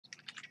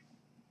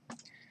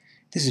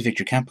This is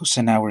Victor Campos,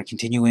 and now we're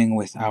continuing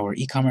with our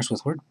e-commerce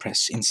with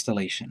WordPress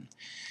installation.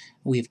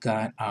 We've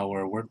got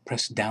our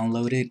WordPress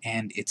downloaded,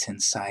 and it's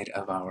inside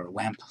of our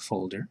WAMP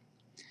folder.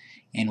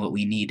 And what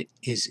we need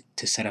is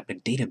to set up a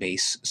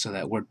database so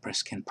that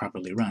WordPress can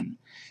properly run.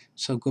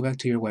 So go back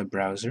to your web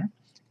browser,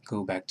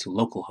 go back to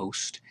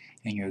localhost,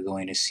 and you're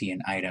going to see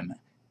an item,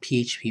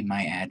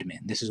 phpMyAdmin.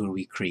 This is where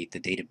we create the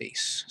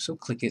database. So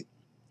click it.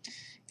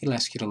 It'll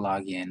ask you to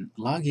log in.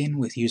 Log in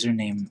with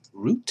username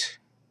root,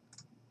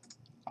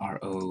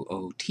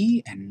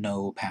 R-O-O-T, and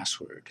no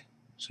password.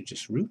 So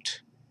just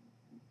root,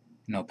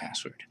 no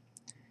password.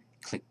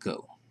 Click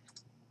go.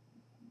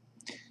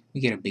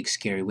 We get a big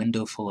scary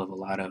window full of a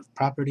lot of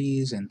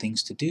properties and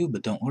things to do,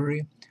 but don't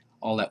worry.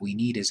 All that we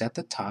need is at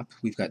the top.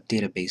 We've got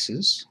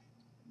databases.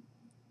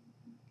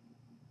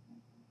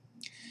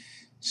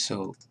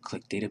 So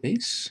click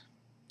database.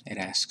 It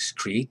asks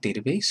create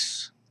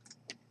database.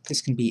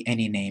 This can be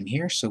any name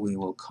here, so we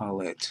will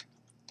call it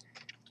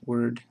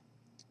WordPress.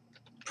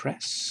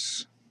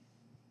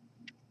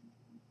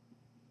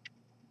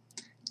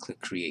 Click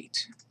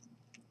create.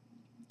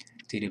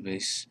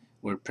 Database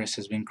WordPress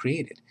has been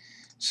created.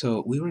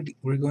 So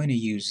we're going to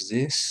use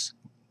this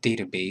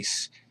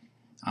database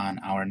on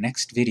our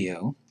next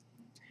video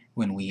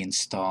when we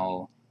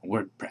install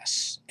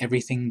WordPress.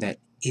 Everything that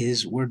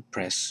is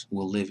WordPress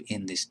will live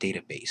in this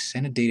database,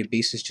 and a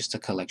database is just a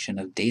collection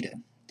of data.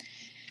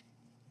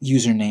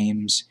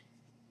 Usernames,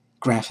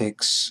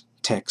 graphics,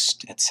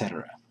 text,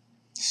 etc.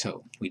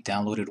 So we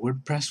downloaded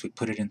WordPress, we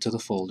put it into the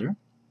folder,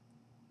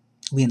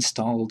 we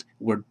installed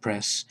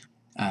WordPress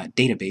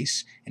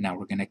database, and now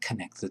we're going to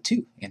connect the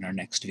two in our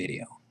next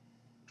video.